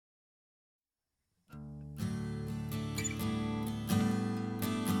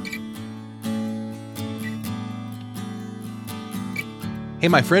Hey,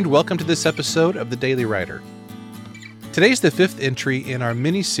 my friend, welcome to this episode of The Daily Writer. Today's the fifth entry in our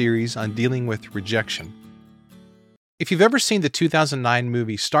mini-series on dealing with rejection. If you've ever seen the 2009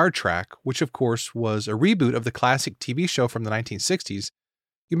 movie Star Trek, which of course was a reboot of the classic TV show from the 1960s,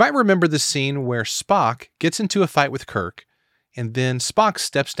 you might remember the scene where Spock gets into a fight with Kirk, and then Spock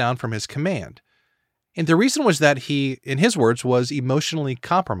steps down from his command. And the reason was that he, in his words, was emotionally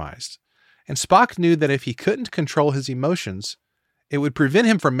compromised. And Spock knew that if he couldn't control his emotions, it would prevent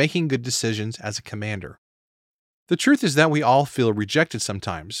him from making good decisions as a commander. The truth is that we all feel rejected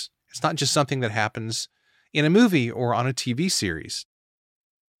sometimes. It's not just something that happens in a movie or on a TV series.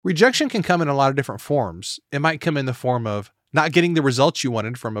 Rejection can come in a lot of different forms. It might come in the form of not getting the results you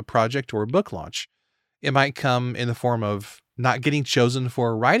wanted from a project or a book launch. It might come in the form of not getting chosen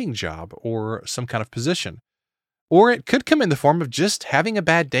for a writing job or some kind of position. Or it could come in the form of just having a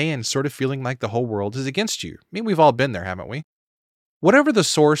bad day and sort of feeling like the whole world is against you. I mean, we've all been there, haven't we? Whatever the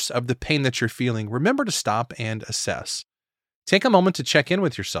source of the pain that you're feeling, remember to stop and assess. Take a moment to check in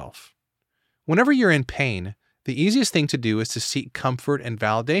with yourself. Whenever you're in pain, the easiest thing to do is to seek comfort and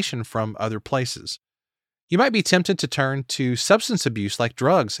validation from other places. You might be tempted to turn to substance abuse like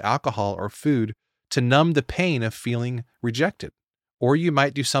drugs, alcohol, or food to numb the pain of feeling rejected. Or you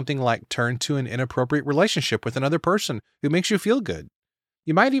might do something like turn to an inappropriate relationship with another person who makes you feel good.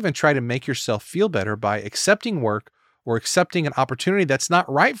 You might even try to make yourself feel better by accepting work or accepting an opportunity that's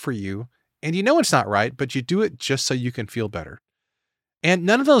not right for you, and you know it's not right, but you do it just so you can feel better. And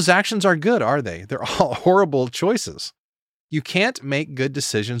none of those actions are good, are they? They're all horrible choices. You can't make good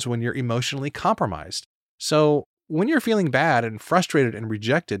decisions when you're emotionally compromised. So when you're feeling bad and frustrated and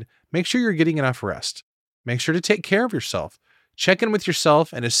rejected, make sure you're getting enough rest. Make sure to take care of yourself. Check in with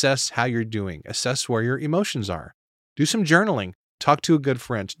yourself and assess how you're doing. Assess where your emotions are. Do some journaling. Talk to a good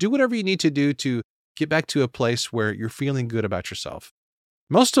friend. Do whatever you need to do to get back to a place where you're feeling good about yourself.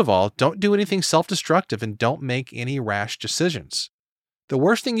 Most of all, don't do anything self-destructive and don't make any rash decisions. The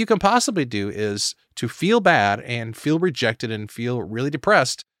worst thing you can possibly do is to feel bad and feel rejected and feel really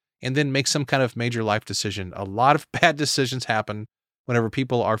depressed and then make some kind of major life decision. A lot of bad decisions happen whenever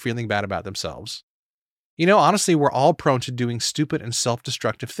people are feeling bad about themselves. You know, honestly, we're all prone to doing stupid and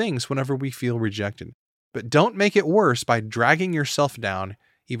self-destructive things whenever we feel rejected. But don't make it worse by dragging yourself down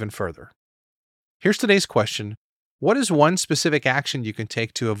even further. Here's today's question. What is one specific action you can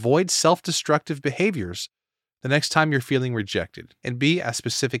take to avoid self-destructive behaviors the next time you're feeling rejected? And be as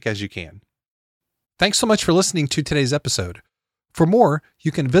specific as you can. Thanks so much for listening to today's episode. For more,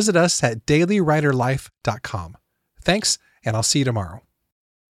 you can visit us at dailywriterlife.com. Thanks, and I'll see you tomorrow.